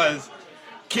answer was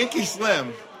Kinky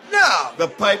Slim, No, the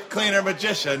pipe cleaner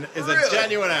magician, is a Really?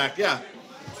 genuine act. Yeah.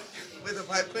 with a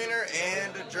pipe cleaner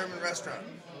and a German restaurant.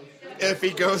 If he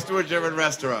goes to a German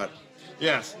restaurant.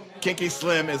 Yes. Kinky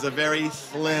Slim is a very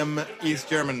slim East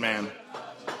German man.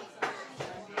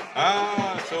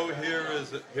 So here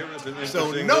is an So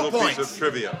interesting no little points. piece of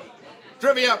trivia.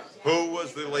 Trivia. Who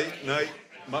was the late night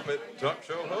Muppet talk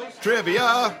show host?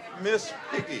 Trivia. Miss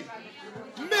Piggy.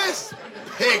 Miss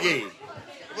Piggy.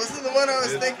 Wasn't the one I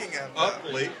was thinking of. Up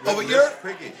late with Oh, but Miss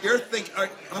Piggy. you're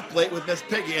up late with Miss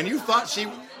Piggy, and you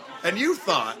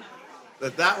thought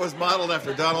that was modeled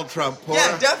after Donald Trump. Poor,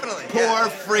 Yeah, definitely, Poor yeah.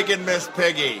 friggin' Miss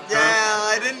Piggy. Yeah,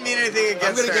 I didn't mean anything against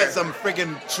I'm gonna her. get some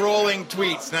friggin' trolling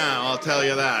tweets now. I'll tell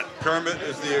you that. Kermit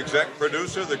is the exec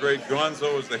producer. The great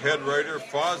Gonzo is the head writer.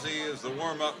 Fozzie is the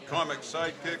warm-up comic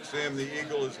sidekick. Sam the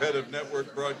Eagle is head of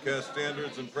network broadcast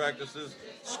standards and practices.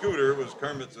 Scooter was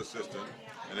Kermit's assistant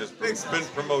and has Makes been sense.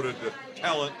 promoted to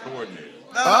talent coordinator.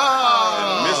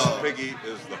 Oh, Miss Piggy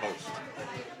is the host.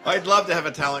 I'd love to have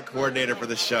a talent coordinator for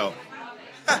this show.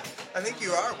 I think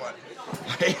you are one.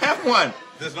 I have one.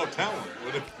 There's no talent.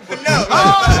 What if, But no,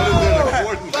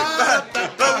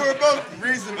 but we're both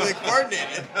reasonably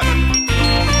coordinated.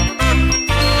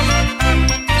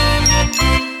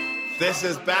 This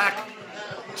is back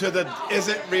to the is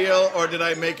it real or did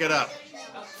I make it up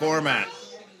format.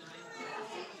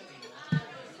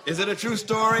 Is it a true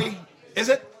story? Is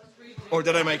it? Or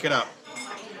did I make it up?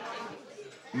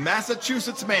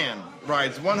 Massachusetts man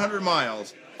rides 100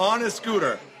 miles on his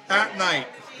scooter at night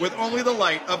with only the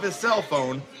light of his cell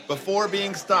phone before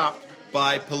being stopped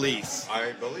by police.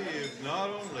 I believe not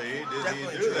only did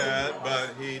Definitely he do true. that, but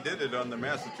he did it on the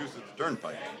Massachusetts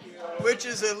Turnpike. Which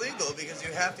is illegal because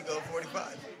you have to go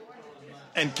 45.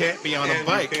 And can't be on And a you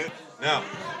bike. can't- Now,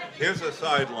 here's a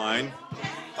sideline.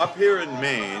 Up here in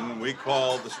Maine, we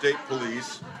call the state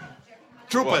police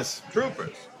Troopers.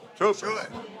 Troopers. Sure.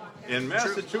 In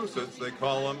Massachusetts, they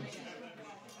call them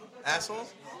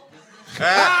Assholes?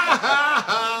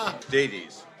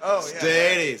 Stadies. Oh, yeah.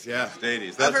 Stadies, yeah.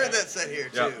 Stadies. I've heard that said here,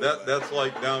 too. Yeah, that's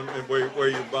like down where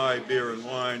you buy beer and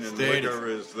wine, and Stadies. liquor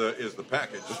is the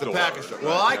package It's store. the package store. right?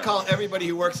 Well, I Yeah. call everybody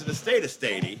who works at the state a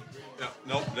stady. Yeah,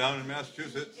 nope, down in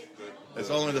Massachusetts, It's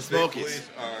only the state Smokies. police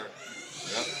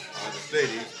are the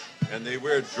stadies, and they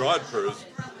wear jodhpurs,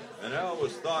 and I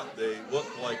always thought they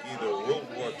looked like either World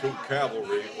War II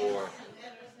cavalry or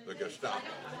the Gestapo.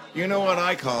 You know what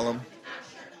I call them?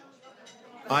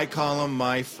 I call them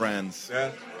my friends.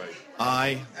 That's right.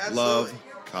 I Absolutely. love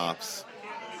cops.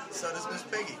 So does Miss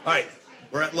Piggy. All right,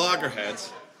 we're at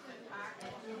Loggerheads.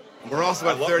 We're also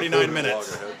I at love the 39 food at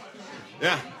minutes. Loggerheads.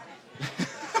 Yeah,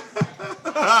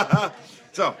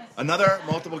 So, another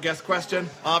multiple guess question.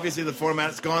 Obviously, the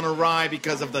format's gone awry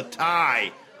because of the tie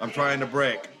I'm trying to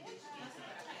break.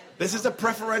 This is a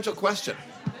preferential question,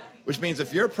 which means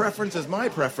if your preference is my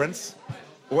preference,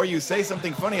 or you say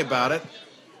something funny about it,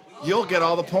 you'll get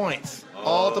all the points.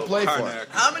 All to play Karnak.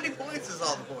 How many points is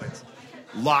all the points?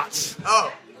 for. Lots.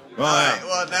 Oh. Well, All right.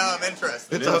 Well, now I'm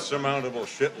interested. It's An a- insurmountable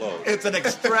shitload. It's an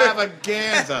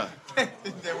extravaganza.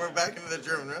 Then we're back into the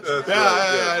German restaurant.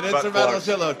 Yeah, an Butt instrumental plugs.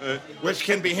 shitload, which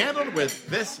can be handled with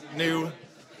this new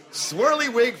Swirly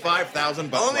Wig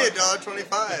 5000 butt Only plug.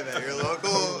 $1.25 at your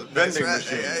local Vending restaurant.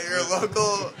 machine. At your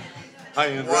local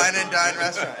High-end wine restaurant. and dine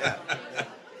restaurant. Yeah.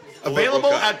 Available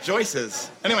Local at Joyce's.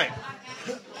 Anyway,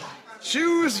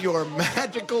 choose your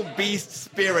magical beast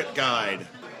spirit guide.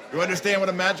 You understand what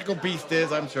a magical beast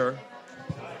is, I'm sure.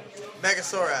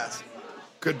 Megasaurus.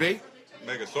 Could be.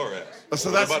 Megasaurus. So With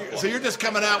a butt that's plug. so you're just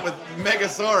coming out with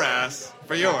Megasaurus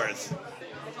for yours.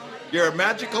 Your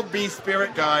magical beast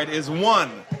spirit guide is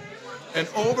one, an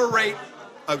overweight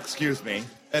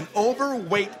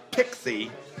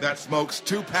pixie that smokes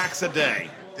 2 packs a day.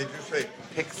 Did you say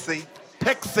pixie?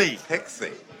 Pixie.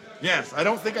 Pixie. Yes, I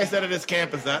don't think I said it as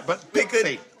camp as that, but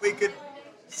pixie. We could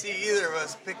see either of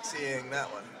us pixieing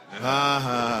that one.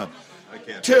 Uh-huh. I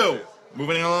can't. 2.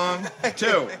 Moving along. 2. See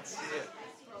it.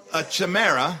 A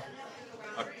chimera.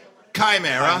 A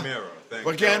Chimera. chimera, thank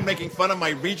Again, you. making fun of my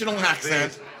regional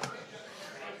accent. See?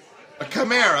 A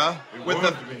chimera We with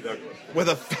want the to be Douglas.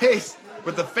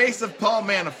 with the face of Paul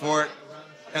Manafort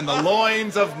and the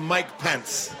loins of Mike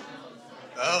Pence.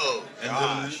 Oh,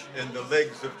 gosh. And the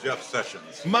legs of Jeff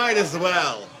Sessions. Might as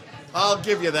well. I'll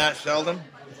give you that, Sheldon.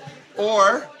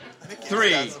 Or I think you 3,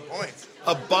 got some points.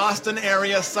 a Boston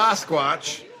area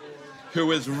Sasquatch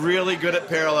who is really good at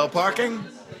parallel parking.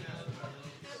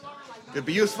 Could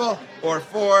be useful. Or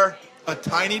 4, a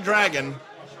tiny dragon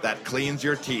that cleans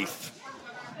your teeth.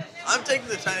 I'm taking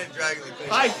the tiny dragon. that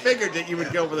cleans I your- figured that you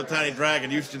would go with a tiny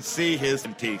dragon. You should see his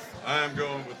teeth. I'm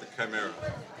going with the chimera.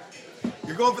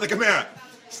 You're going for the chimera.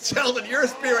 Sheldon, your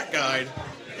spirit guide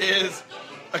is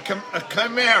a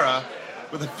chimera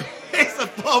with the face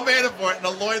of Paul Manafort and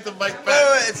the loins of Mike Wait,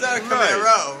 Pence. it's not a Right.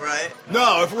 Camaro, right?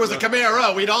 No, if it was a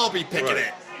chimera, we'd all be picking Right.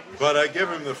 it. But I give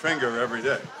him the finger every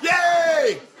day.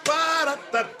 Yay!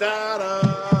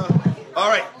 Ba-da-da-da-da. All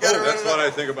right. Gotta Oh, run That's what I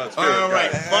think about spirit all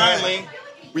right. guides. Finally,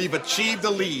 we've achieved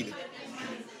the lead.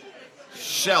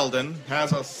 Sheldon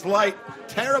has a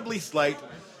terribly slight,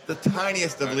 the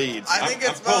tiniest of leads. I think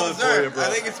it's I'm well pulling for you, deserved. bro. I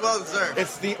think it's well deserved.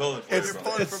 It's the Pulling for it's you, bro. it's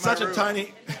Pulling for such my a root.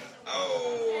 tiny.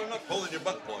 Oh, I'm not pulling your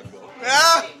butt plug, though.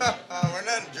 We're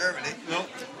not in Germany. No.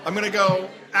 I'm gonna go.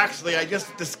 Actually, I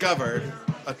just discovered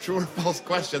a true or false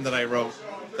question that I wrote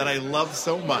that I love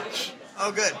so much.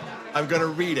 Oh, good. I'm gonna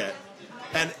read it,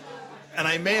 and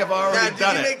I may have already Now, did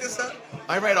done you it. make this up?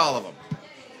 I write all of them.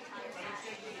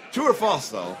 True or false,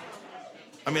 though?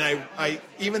 I mean, I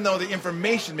even though the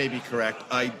information may be correct,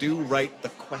 I do write the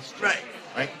question. Right.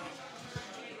 Right.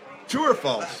 True or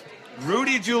false?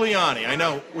 Rudy Giuliani. I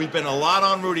know we've been a lot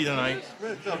on Rudy tonight.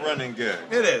 It's a running gag.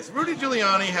 It is. Rudy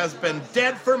Giuliani has been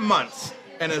dead for months,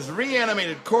 and his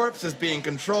reanimated corpse is being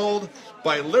controlled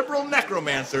by liberal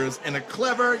necromancers in a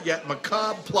clever yet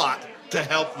macabre plot to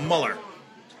help Mueller.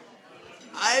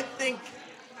 I think,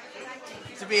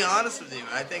 to be honest with you,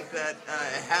 I think that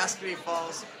it has to be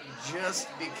false just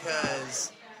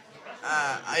because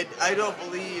I don't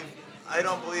believe at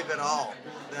all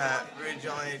that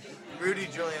Rudy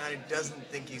Giuliani doesn't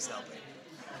think he's helping.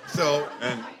 So,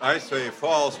 And I say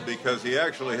false because he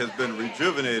actually has been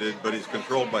rejuvenated, but he's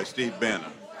controlled by Steve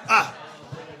Bannon.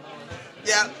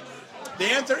 Yeah. the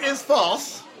answer is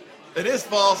false. It is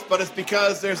false, but it's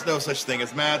because there's no such thing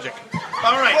as magic.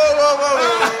 All right. Whoa, whoa,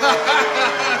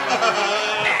 whoa,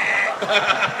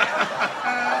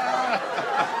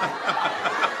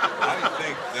 I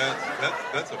think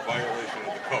that's a violation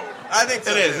of the code. I think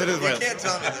so. It is, too. it is You violent. can't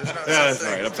tell me there's no Yeah, such that's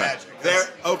thing right. as I'm sorry. magic. There.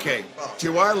 That's Okay. false.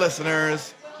 To our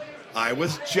listeners, I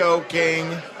was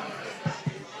joking.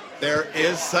 There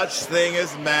is such thing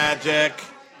as magic,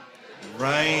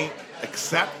 right?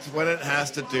 Except when it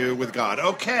has to do with God.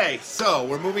 Okay, so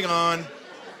we're moving on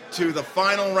to the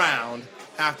final round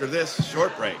after this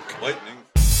short break. Lightning.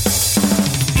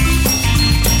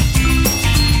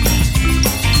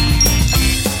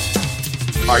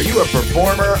 Are you a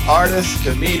performer, artist,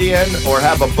 comedian, or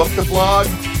have a book to blog?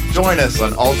 Join us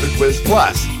on Ultra Quiz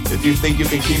Plus. If you think you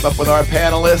can keep up with our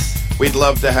panelists, we'd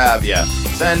love to have you.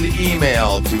 Send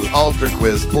email to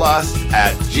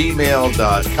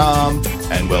ultraquizplus@gmail.com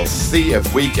and we'll see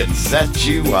if we can set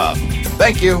you up.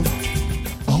 Thank you.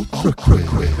 Ultra Quiz.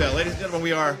 Ladies and gentlemen,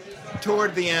 we are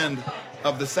toward the end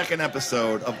of the second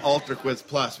episode of Ultra Quiz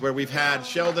Plus, where we've had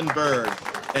Sheldon Bird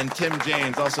and Tim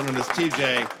James, also known as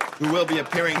TJ, who will be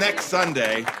appearing next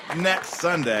Sunday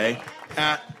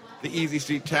at the Easy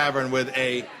Street Tavern with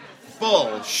a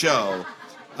full show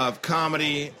of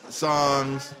comedy,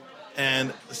 songs,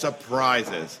 and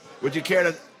surprises. Would you care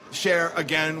to share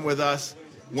again with us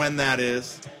when that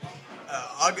is?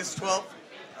 August 12th,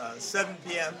 7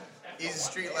 p.m., Easy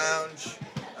Street Lounge,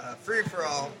 free for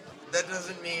all. That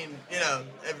doesn't mean,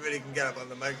 everybody can get up on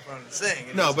the microphone and sing.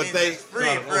 It No, just but means they- it's free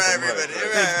Not an for open mic, everybody.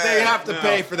 right? They have to No.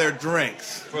 pay for their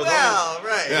drinks. For those, Well,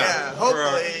 right, Yeah. yeah.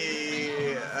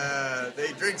 Hopefully,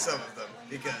 they drink some of them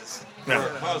because for Yeah. our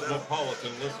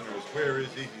cosmopolitan listeners, where is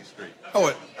Easy Street?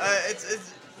 Oh, it's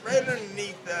right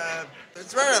underneath.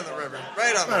 It's right on the river.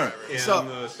 Right on the All right. river. In So-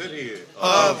 the city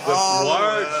Of of the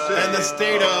large city and the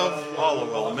state of...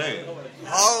 Hollowell, Maine.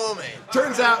 Hollow, Maine.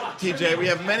 Turns out, TJ, we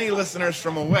have many listeners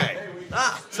from away.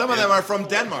 Ah, Some of them are from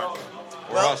Denmark.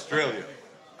 Or Well- Australia.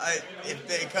 if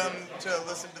they come to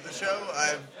listen to the show,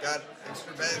 I've got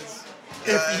extra beds.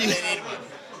 If you- They need one.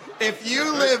 If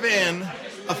you live in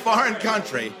a foreign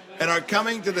country and are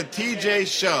coming to the TJ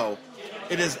show,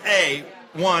 it is A,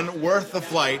 1, worth the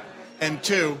flight, and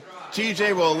 2,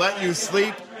 TJ will let you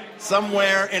sleep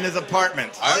somewhere in his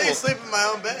apartment. I will- can sleep in my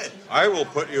own bed. I will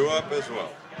put you up as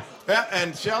well. Yeah,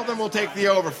 and Sheldon will take the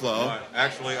overflow.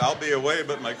 Actually, I'll be away,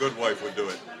 but my good wife would do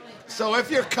it. So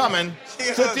if you're coming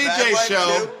You to have a bad TJ's wife,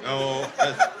 show, too? No,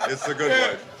 it's the good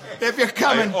wife. if you're I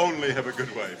coming, only have a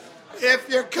good wife. if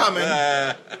you're coming,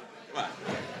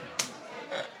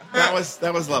 that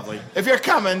was lovely. If you're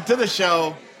coming to the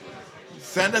show,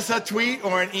 send us a tweet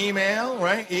or an email,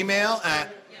 right? Email at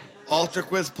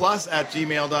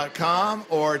ultraquizplus@gmail.com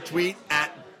or tweet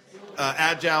at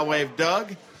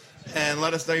AgileWaveDoug and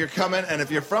let us know you're coming. And if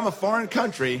you're from a foreign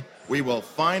country, we will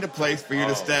find a place for you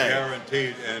to stay.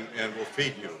 Guaranteed, and we'll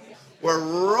feed you. We're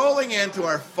rolling into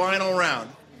our final round.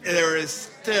 There is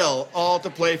still all to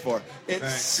play for. It's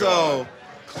Thank so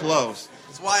close.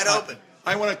 It's wide open.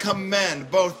 I want to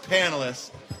commend both panelists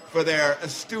for their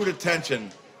astute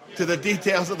attention to the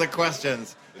details of the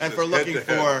questions and is for looking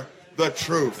head-to-head. for the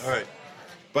truth. All right,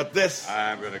 But this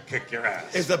I'm going to kick your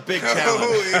ass. is a big Oh,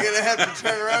 challenge. you're gonna have to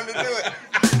turn around to do it.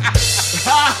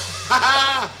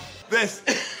 This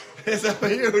is a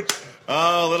huge,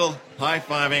 little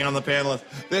high-fiving on the panelists.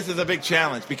 This is a big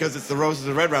challenge because it's the Roses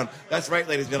are Red round. That's right,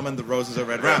 ladies and gentlemen, the Roses are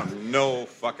Red I have round. no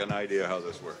fucking idea how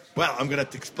this works. Well, I'm going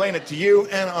to explain it to you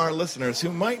and our listeners who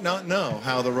might not know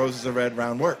how the Roses are Red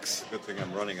round works. Good thing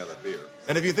I'm running out of beer.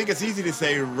 And if you think it's easy to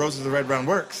say Roses are Red round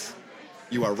works,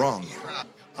 you are wrong.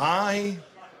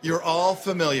 You're all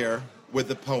familiar with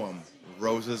the poem,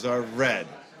 Roses Are Red.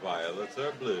 Violets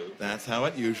are blue. That's how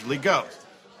it usually goes.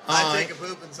 I take a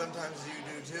poop, and sometimes you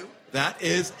do too. That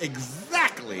is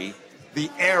exactly the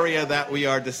area that we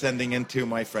are descending into,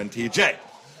 my friend TJ.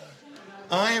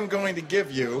 I am going to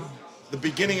give you the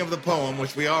beginning of the poem,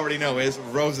 which we already know is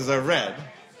Roses Are Red,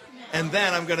 and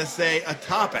then I'm going to say a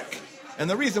topic. And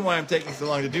the reason why I'm taking so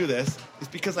long to do this is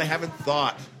because I haven't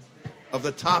thought of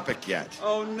the topic yet.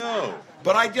 Oh no!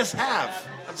 But I just have.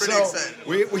 I'm pretty so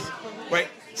excited. Wait,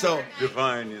 so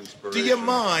Divine inspiration. do you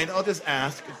mind, I'll just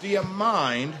ask, do you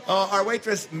mind, our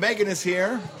waitress Megan is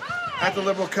here at the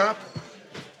Liberal Cup.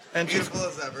 And she's, Beautiful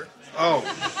as ever. oh,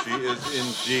 She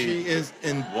is she indeed is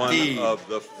one indeed. of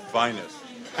the finest.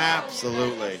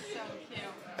 Absolutely.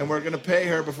 And we're going to pay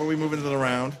her before we move into the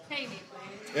round. Pay me,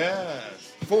 please.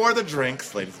 Yes. For the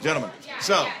drinks, ladies and gentlemen.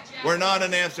 So, we're not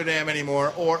in Amsterdam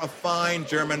anymore or a fine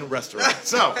German restaurant.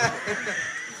 So,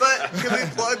 But can we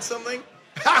plug something?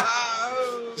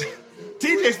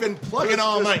 TJ's been plugging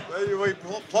all night. We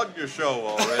plugged your show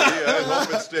already. I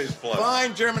hope it stays plugged.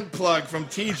 Fine German plug from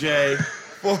TJ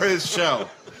for his show.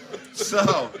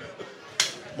 So,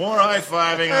 more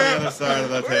high-fiving on the other side of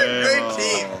the We're a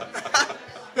table. great team.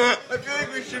 I feel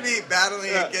like we should be battling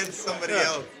against somebody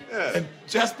else. And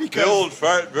just The because... old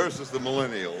fart versus the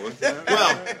millennial.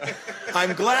 Well,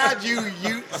 I'm glad you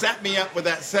set me up with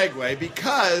that segue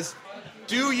because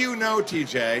do you know,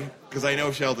 TJ, because I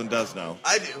know Sheldon does know,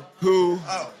 I do. who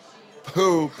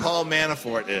Oh, Paul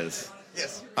Manafort is?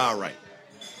 yes. All right.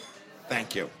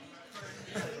 Thank you.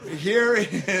 Here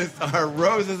is our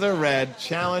Roses Are Red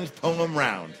challenge poem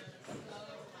round.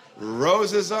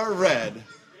 Roses Are Red,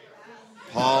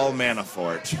 Paul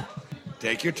Manafort.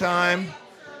 Take your time.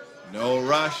 No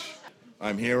rush.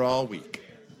 I'm here all week.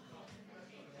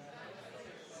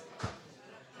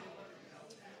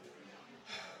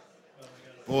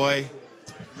 Boy.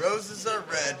 Roses are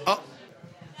red. Oh,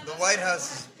 The White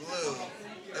House is blue.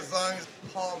 As long as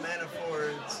Paul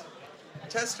Manafort's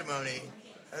testimony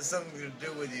has something to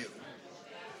do with you.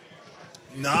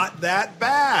 not that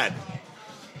bad.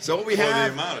 So what we For the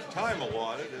have... amount of time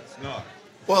allotted, it's not.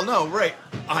 Well, no, right.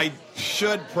 I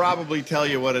should probably tell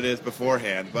you what it is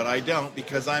beforehand, but I don't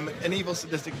because I'm an evil,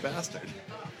 sadistic bastard.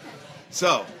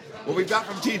 So, what we've got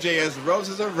from TJ is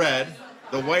roses are red,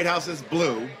 the White House is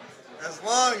blue. As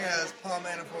long as Paul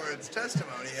Manafort's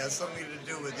testimony has something to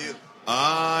do with you.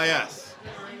 Ah, yes.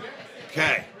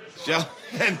 Okay.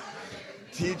 And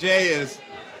TJ is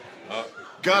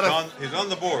got He's on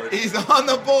the board. He's on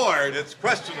the board. It's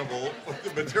questionable with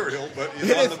the material, but he's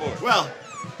It on is- the board. Well,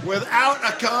 without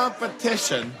a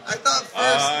competition. I thought first,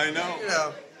 I know. you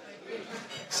know,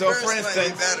 So, first for might be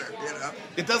instance, better, you know.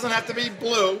 it doesn't have to be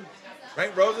blue,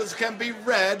 right? Roses can be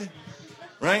red,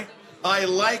 right? I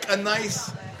like a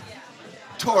nice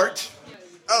tort.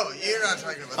 Oh, you're not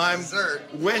talking about the dessert.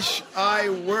 Wish I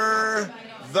were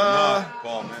the... Not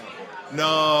Paul Manafort.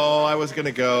 No, I was going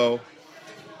to go.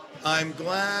 I'm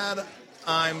glad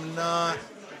I'm not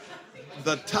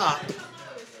the top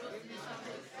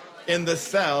in the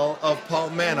cell of Paul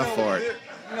Manafort.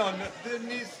 No, there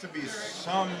needs to be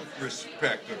some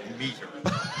respect of meter.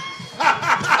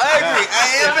 I agree.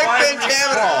 If I Iambic pentameter.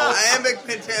 recall- Iambic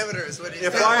pentameter is what he's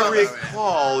If talking I about, by the way.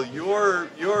 recall,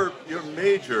 your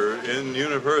major in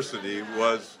university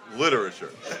was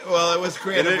literature. Well, it was And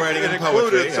creative writing it and poetry.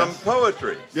 included yes. some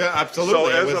poetry. Yeah, absolutely. So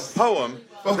It as was- a poem,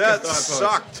 focused that on poetry.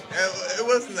 sucked. It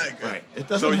wasn't that good. Right. It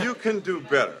So doesn't you can do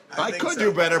better. I think could so.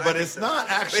 do better, I but think it's so. not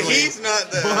actually... But he's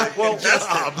not the Well,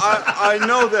 contestant. I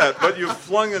know that, but you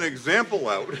flung an example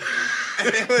out.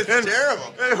 It was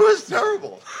terrible. It was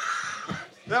terrible.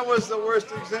 That was the worst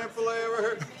example I ever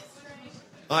heard.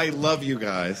 I love you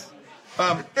guys.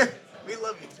 We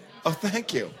love you. Oh,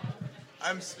 thank you.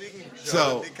 I'm speaking for So-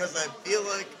 Sheldon because I feel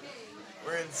like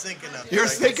we're in sync enough. You're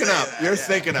that I can syncing say up. that. You're Yeah,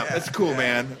 syncing up. yeah, It's cool, yeah.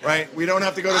 man. Right? We don't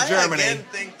have to go to I Germany. again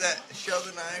think that Sheldon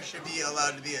and I should be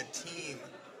allowed to be a team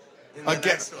in the Again.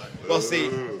 next one. Well, see.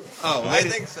 Oh, I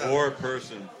think so.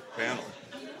 Four-person panel.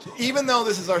 even though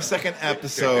this is our second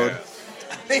episode,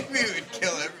 I think we would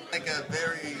kill it like a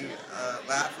very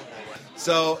laughable one.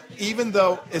 so even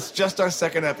though it's just our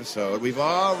second episode, we've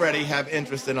already have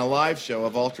interest in a live show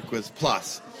of Ultra Quiz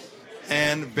Plus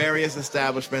and various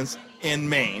establishments in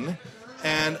Maine.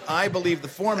 And I believe the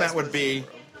format would be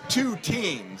 2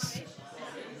 teams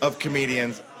of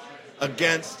comedians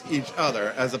against each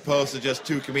other as opposed to just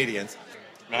 2 comedians.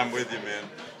 I'm with you,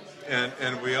 man.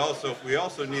 And we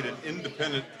also need an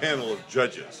independent panel of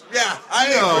judges. Yeah, I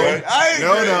No, agree. I agree.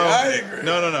 no, I agree.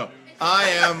 no. I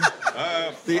am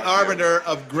the arbiter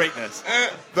of greatness.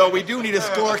 Though we do need a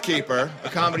scorekeeper, a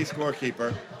comedy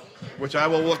scorekeeper, which I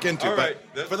will look into. All right,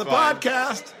 but that's for the fine.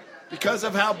 podcast, because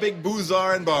of how big booze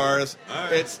are in bars, All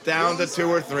right. it's down to 2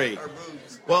 or 3. Or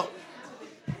boobs. Well,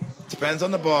 depends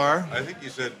on the bar, I think you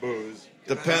said booze.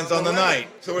 depends on the night.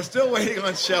 So we're still waiting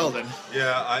on Sheldon.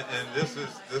 Yeah, and this is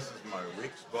my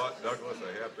weak spot, Douglas.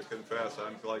 I have to confess,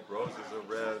 I'm like roses are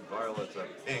red, violets are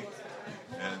pink,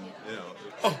 and you know.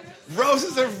 Oh,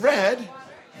 roses are red,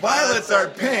 violets are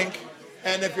pink,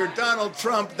 and if you're Donald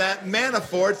Trump, that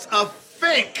Manafort's a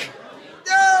fink.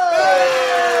 We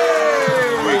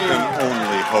can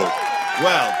only hope.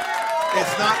 Well,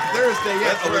 it's not Thursday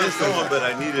yet. That's Oh, where it I'm is going, Thursday. but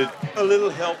I needed a little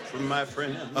help from my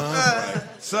friend.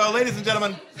 So, ladies and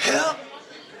gentlemen,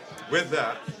 With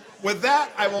that, with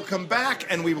that, I will come back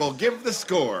and we will give the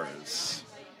scores.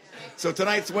 So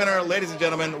tonight's winner, ladies and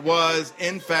gentlemen, was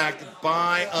in fact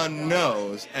by a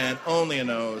nose and only a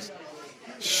nose,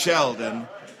 Sheldon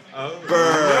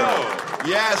Bird.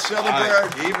 Yes, Sheldon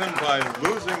Bird. even by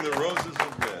losing the roses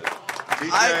of red,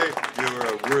 TJ, you were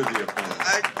a worthy opponent.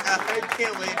 I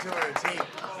can't wait till we're a team.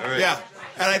 All right. Yeah,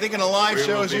 and I think in the live We will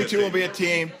shows, be you a two will team. be a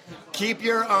team. Keep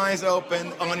your eyes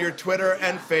open on your Twitter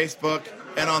and Facebook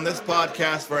and on this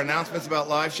podcast for announcements about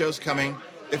live shows coming.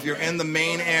 If you're in the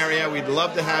Maine area, we'd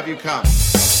love to have you come.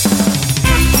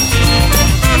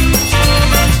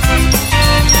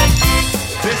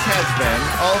 This has been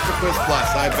Ultra Quiz Plus.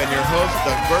 I've been your host,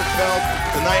 Doug Berkfeld.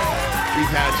 Tonight, we've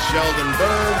had Sheldon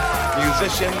Bird,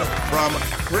 musician from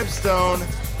Cribstone,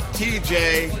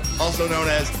 TJ, also known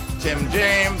as Tim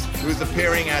James, who's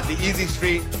appearing at the Easy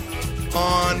Street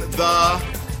on the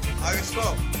August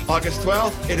 12th. August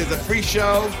 12th. It is a free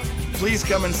show. Please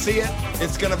come and see it.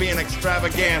 It's going to be an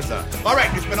extravaganza. All right,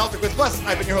 it's been Ultra Quiz Plus.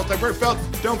 I've been your host, Doug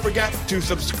Berkfeld. Don't forget to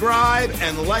subscribe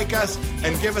and like us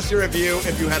and give us your review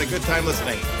if you had a good time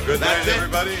listening. Good That's night, it.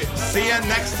 everybody. See you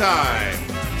next time.